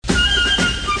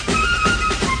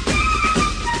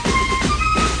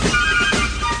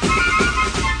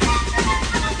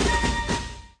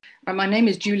My name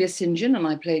is Julia St. John and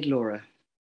I played Laura.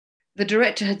 The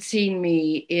director had seen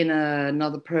me in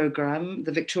another program,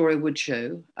 The Victoria Wood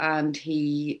Show, and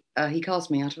he cast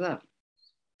me out of that.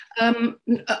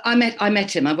 I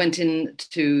met him. I went in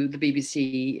to the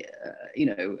BBC,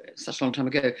 such a long time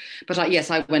ago. But yes,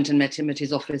 I went and met him at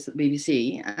his office at the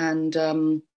BBC,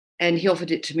 and he offered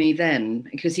it to me then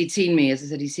because he'd seen me, as I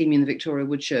said, he'd seen me in the Victoria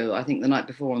Wood Show, I think the night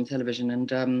before on television,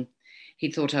 and he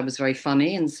thought I was very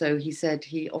funny, and so he said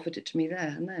he offered it to me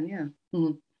there and then, yeah.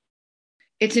 Mhm.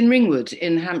 It's in Ringwood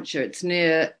in Hampshire. It's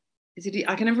near. Is it?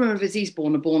 I can never remember if it's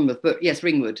Eastbourne or Bournemouth, but yes,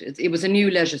 Ringwood. It was a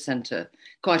new leisure centre,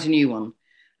 quite a new one,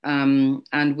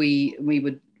 and we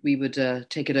would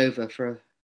take it over for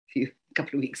a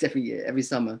couple of weeks every year, every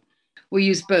summer. We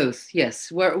used both,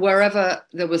 yes. Wherever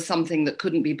there was something that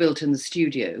couldn't be built in the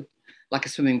studio, like a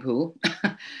swimming pool,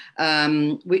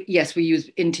 we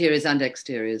used interiors and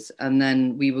exteriors, and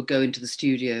then we would go into the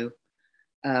studio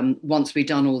once we'd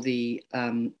done all the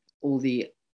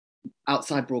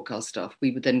outside broadcast stuff.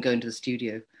 We would then go into the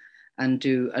studio and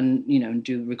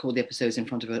record the episodes in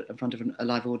front of a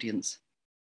live audience.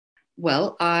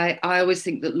 Well, I always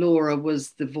think that Laura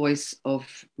was the voice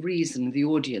of reason, the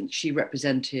audience. She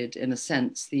represented, in a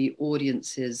sense, the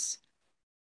audience's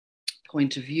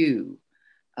point of view.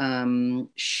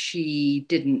 She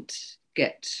didn't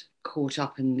get caught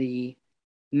up in the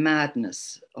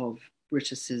madness of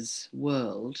Brittas's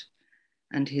world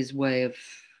and his way of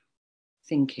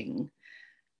thinking,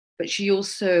 but she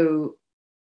also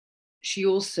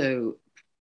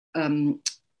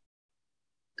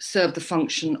served the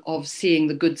function of seeing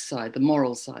the good side, the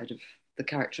moral side of the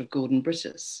character of Gordon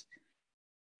Brittas.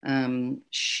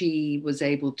 She was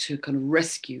able to kind of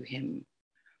rescue him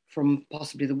from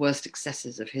possibly the worst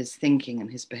excesses of his thinking and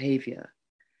his behavior,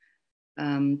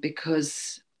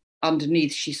 because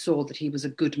underneath she saw that he was a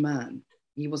good man.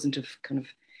 He wasn't of kind of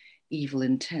evil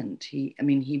intent. He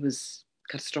was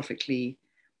catastrophically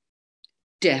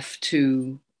deaf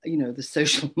to the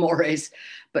social mores,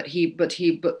 but he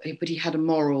had a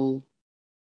moral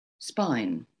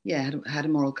spine. Yeah, had a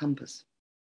moral compass,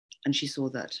 and she saw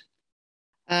that.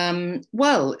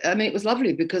 Well, it was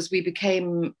lovely because we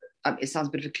became. It sounds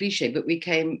a bit of a cliche, but we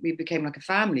became like a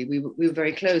family. We were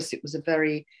very close. It was a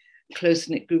very close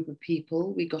knit group of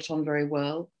people. We got on very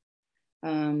well.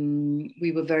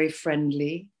 We were very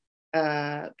friendly.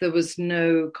 There was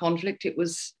no conflict. It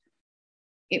was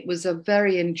a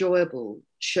very enjoyable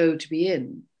show to be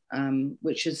in,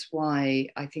 which is why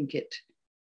I think it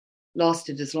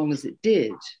lasted as long as it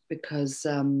did, because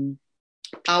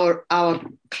our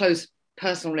close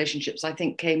personal relationships, I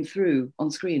think, came through on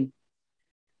screen.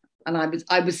 And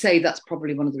I would say that's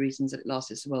probably one of the reasons that it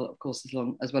lasted so well, of course,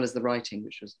 as well as the writing,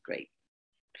 which was great.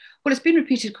 Well, it's been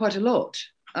repeated quite a lot.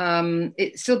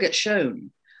 It still gets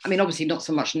shown. Obviously not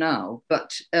so much now,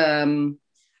 but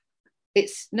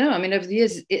it's no. Over the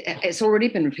years, it's already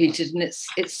been repeated, and it's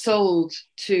sold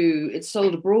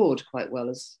abroad quite well.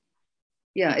 As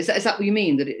yeah, is that what you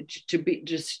mean? That it to be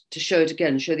just to show it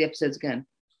again, show the episodes again?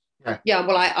 Yeah. Yeah.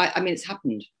 Well, it's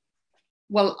happened.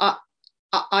 Well,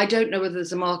 I don't know whether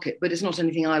there's a market, but it's not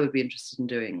anything I would be interested in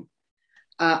doing.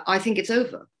 I think it's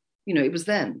over. It was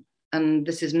then, and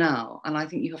this is now, and I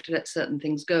think you have to let certain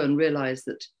things go and realize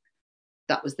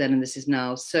that was then and this is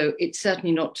now. So it's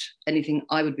certainly not anything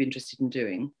I would be interested in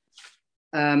doing.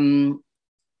 It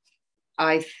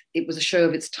was a show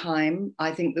of its time.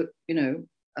 I think that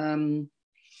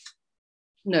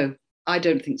no, I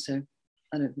don't think so.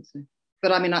 I don't think so.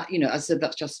 But as I said,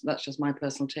 that's just my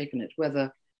personal take on it.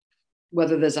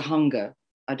 Whether there's a hunger,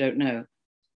 I don't know.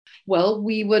 Well,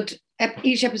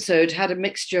 each episode had a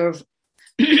mixture of,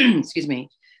 excuse me,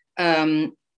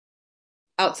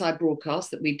 outside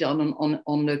broadcasts that we'd done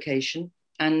on location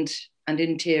and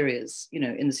interiors,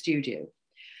 in the studio.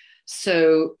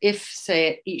 So if,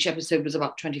 say, each episode was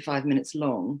about 25 minutes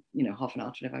long, half an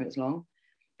hour, 25 minutes long,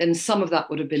 then some of that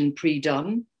would have been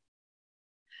pre-done,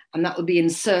 and that would be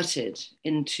inserted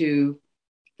into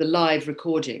the live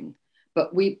recording.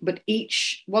 But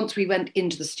once we went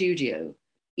into the studio,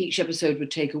 each episode would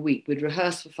take a week. We'd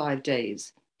rehearse for 5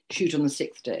 days, shoot on the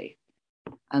 6th day,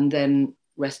 and then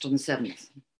rest on the 7th,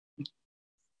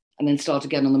 and then start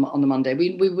again on the Monday.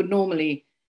 We would normally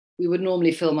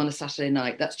film on a Saturday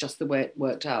night. That's just the way it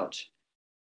worked out.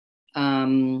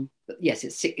 But yes,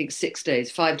 it's 6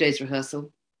 days, 5 days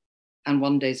rehearsal, and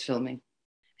 1 day's filming.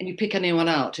 And you pick anyone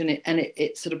out, and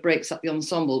it sort of breaks up the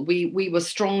ensemble. We were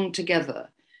strong together.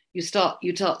 You start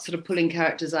sort of pulling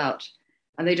characters out,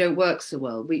 and they don't work so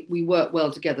well. We work well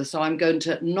together. So I'm going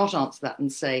to not answer that and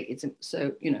say it's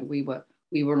so. We were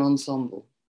an ensemble.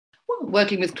 Well,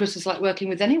 working with Chris is like working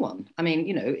with anyone. I mean,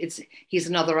 he's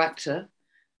another actor,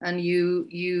 and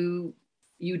you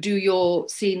do your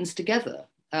scenes together.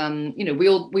 We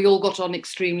all got on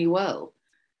extremely well.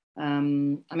 I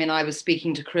mean, I was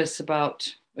speaking to Chris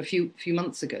about a few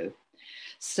months ago.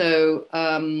 So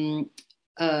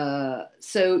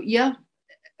yeah,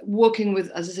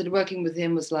 as I said, working with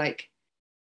him was like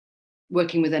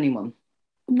working with anyone.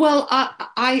 Well,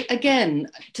 I again,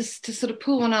 to sort of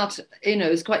pull one out,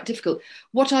 is quite difficult.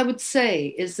 What I would say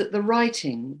is that the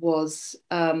writing was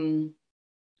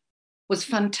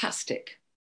fantastic.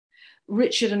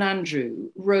 Richard and Andrew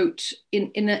wrote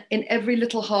in every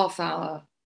little half-hour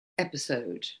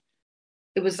episode.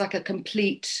 It was like a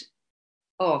complete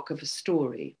arc of a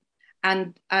story,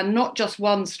 and not just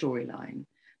one storyline,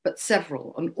 but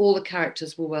several, and all the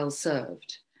characters were well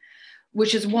served.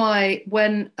 Which is why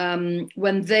when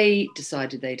they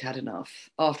decided they'd had enough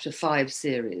after 5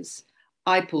 series,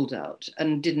 I pulled out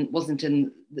and wasn't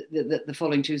in the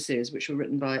following 2 series, which were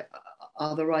written by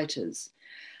other writers.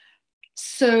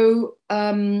 So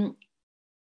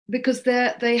because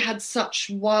they had such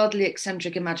wildly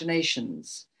eccentric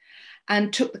imaginations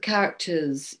and took the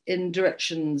characters in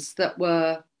directions that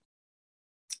were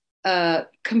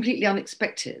completely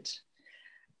unexpected.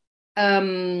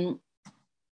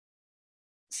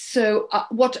 So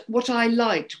what I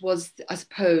liked was, I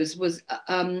suppose, was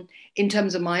in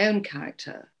terms of my own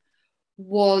character,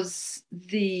 was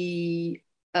the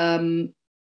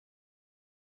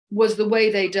way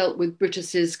they dealt with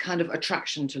Brittas's kind of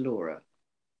attraction to Laura.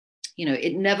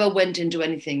 It never went into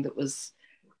anything that was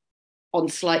on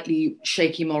slightly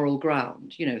shaky moral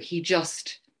ground. He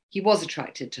was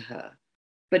attracted to her,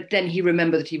 but then he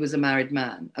remembered that he was a married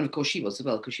man, and of course she was as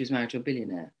well, because she was married to a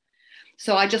billionaire.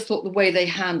 So I just thought the way they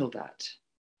handled that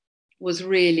was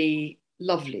really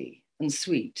lovely and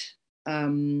sweet.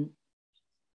 But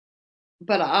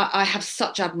I have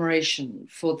such admiration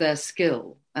for their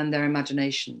skill and their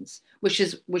imaginations, which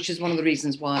is one of the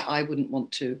reasons why I wouldn't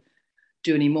want to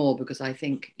do any more, because I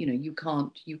think you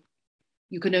can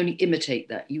only imitate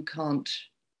that. You can't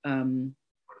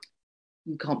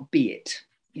be it.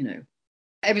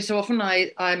 Every so often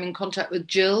I'm in contact with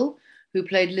Jill, who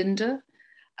played Linda.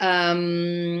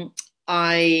 I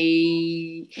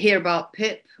hear about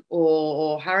Pip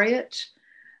or Harriet.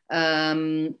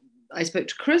 I spoke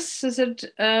to Chris, as I said,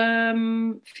 a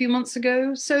few months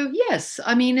ago. So yes,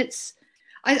 I mean,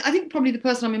 I think probably the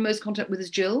person I'm in most contact with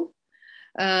is Jill.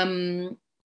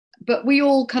 But we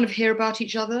all kind of hear about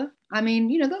each other. I mean,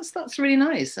 that's really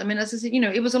nice. I mean, as I said,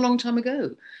 it was a long time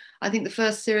ago. I think the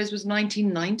first series was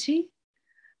 1990.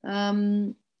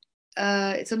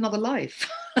 It's another life.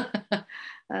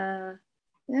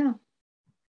 Yeah.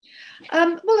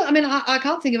 Well, I mean, I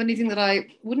can't think of anything that I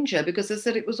wouldn't share, because as I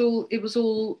said, it was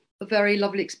all a very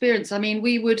lovely experience. I mean,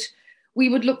 we would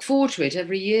look forward to it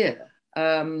every year.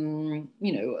 There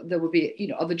would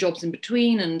be other jobs in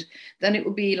between, and then it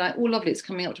would be like, oh, lovely, it's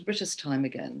coming up to Brittas time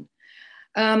again.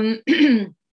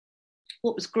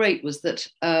 What was great was that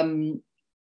from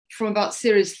about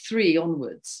series 3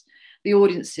 onwards, the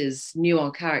audiences knew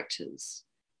our characters.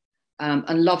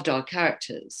 And loved our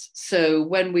characters. So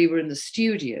when we were in the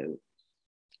studio,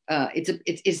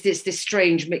 it's this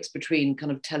strange mix between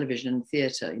kind of television and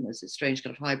theatre. It's a strange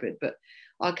kind of hybrid. But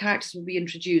our characters would be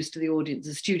introduced to the audience,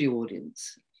 the studio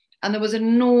audience, and there was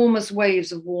enormous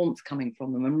waves of warmth coming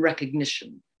from them and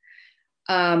recognition.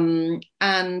 And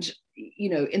in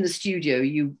the studio,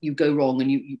 you go wrong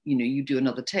and you do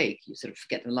another take. You sort of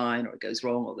forget the line, or it goes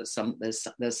wrong, or there's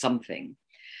something.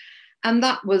 And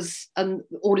and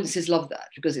audiences love that,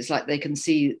 because it's like they can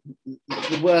see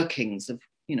the workings of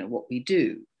what we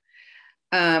do,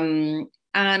 and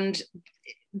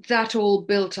that all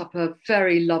built up a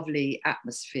very lovely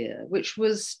atmosphere, which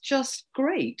was just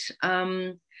great.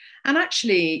 And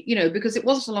actually, because it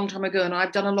wasn't a long time ago, and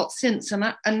I've done a lot since, and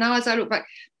now as I look back,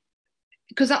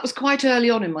 because that was quite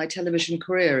early on in my television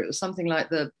career, it was something like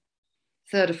the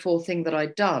 3rd or 4th thing that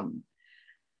I'd done.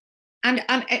 And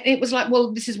it was like,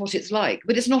 well, this is what it's like,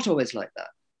 but it's not always like that.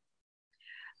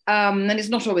 And it's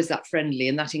not always that friendly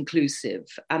and that inclusive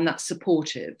and that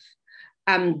supportive,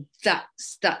 and that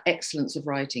excellence of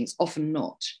writing. It's often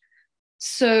not.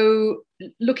 So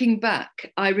looking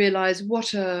back, I realized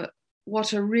what a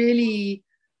really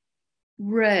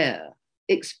rare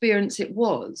experience it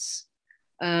was,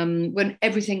 when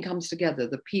everything comes together,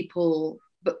 the people,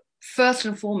 but first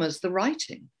and foremost, the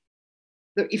writing.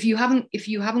 If you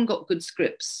haven't got good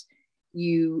scripts,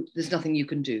 there's nothing you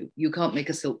can do. You can't make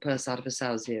a silk purse out of a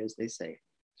sow's ear, as they say.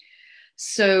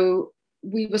 So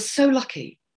we were so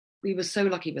lucky. We were so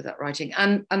lucky with that writing.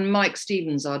 And Mike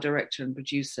Stevens, our director and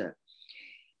producer,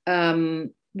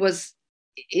 was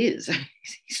is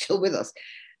he's still with us,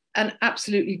 an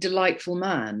absolutely delightful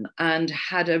man, and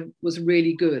was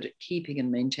really good at keeping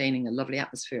and maintaining a lovely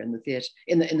atmosphere in the theatre,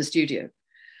 in the studio.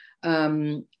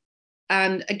 Um,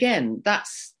 and again,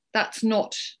 that's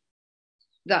not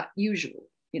that usual,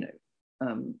 you know.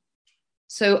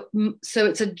 So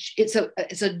it's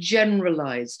a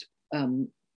generalized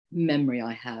memory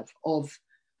I have of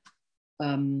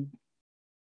a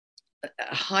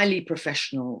highly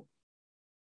professional.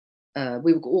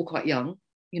 We were all quite young,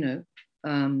 you know.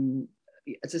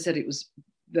 As I said, it was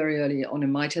very early on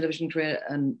in my television career,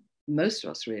 and most of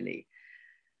us really.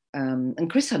 And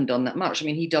Chris hadn't done that much. I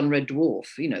mean, he'd done Red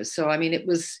Dwarf, you know. So I mean,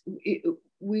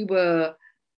 we were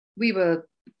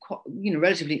quite, you know,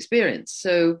 relatively experienced.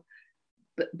 So,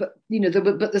 but you know,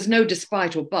 but there's no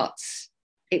despite or buts.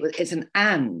 It's an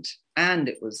and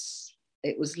it was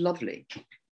lovely.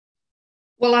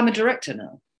 Well, I'm a director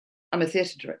now. I'm a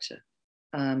theatre director,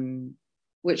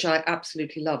 which I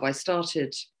absolutely love. I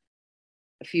started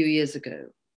a few years ago,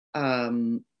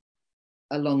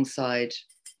 alongside,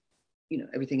 you know,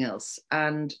 everything else,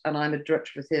 and I'm a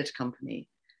director of a theatre company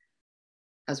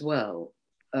as well.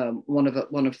 One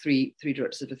of three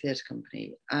directors of a theatre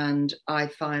company, and I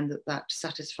find that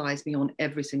satisfies me on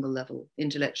every single level,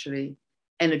 intellectually,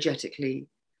 energetically,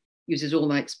 uses all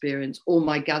my experience, all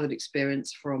my gathered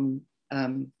experience from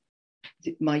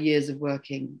my years of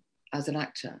working as an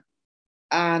actor,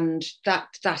 and that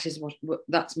is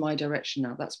that's my direction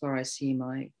now. That's where I see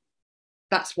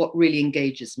that's what really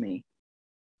engages me.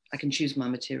 I can choose my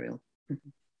material.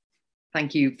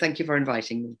 Thank you for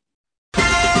inviting me.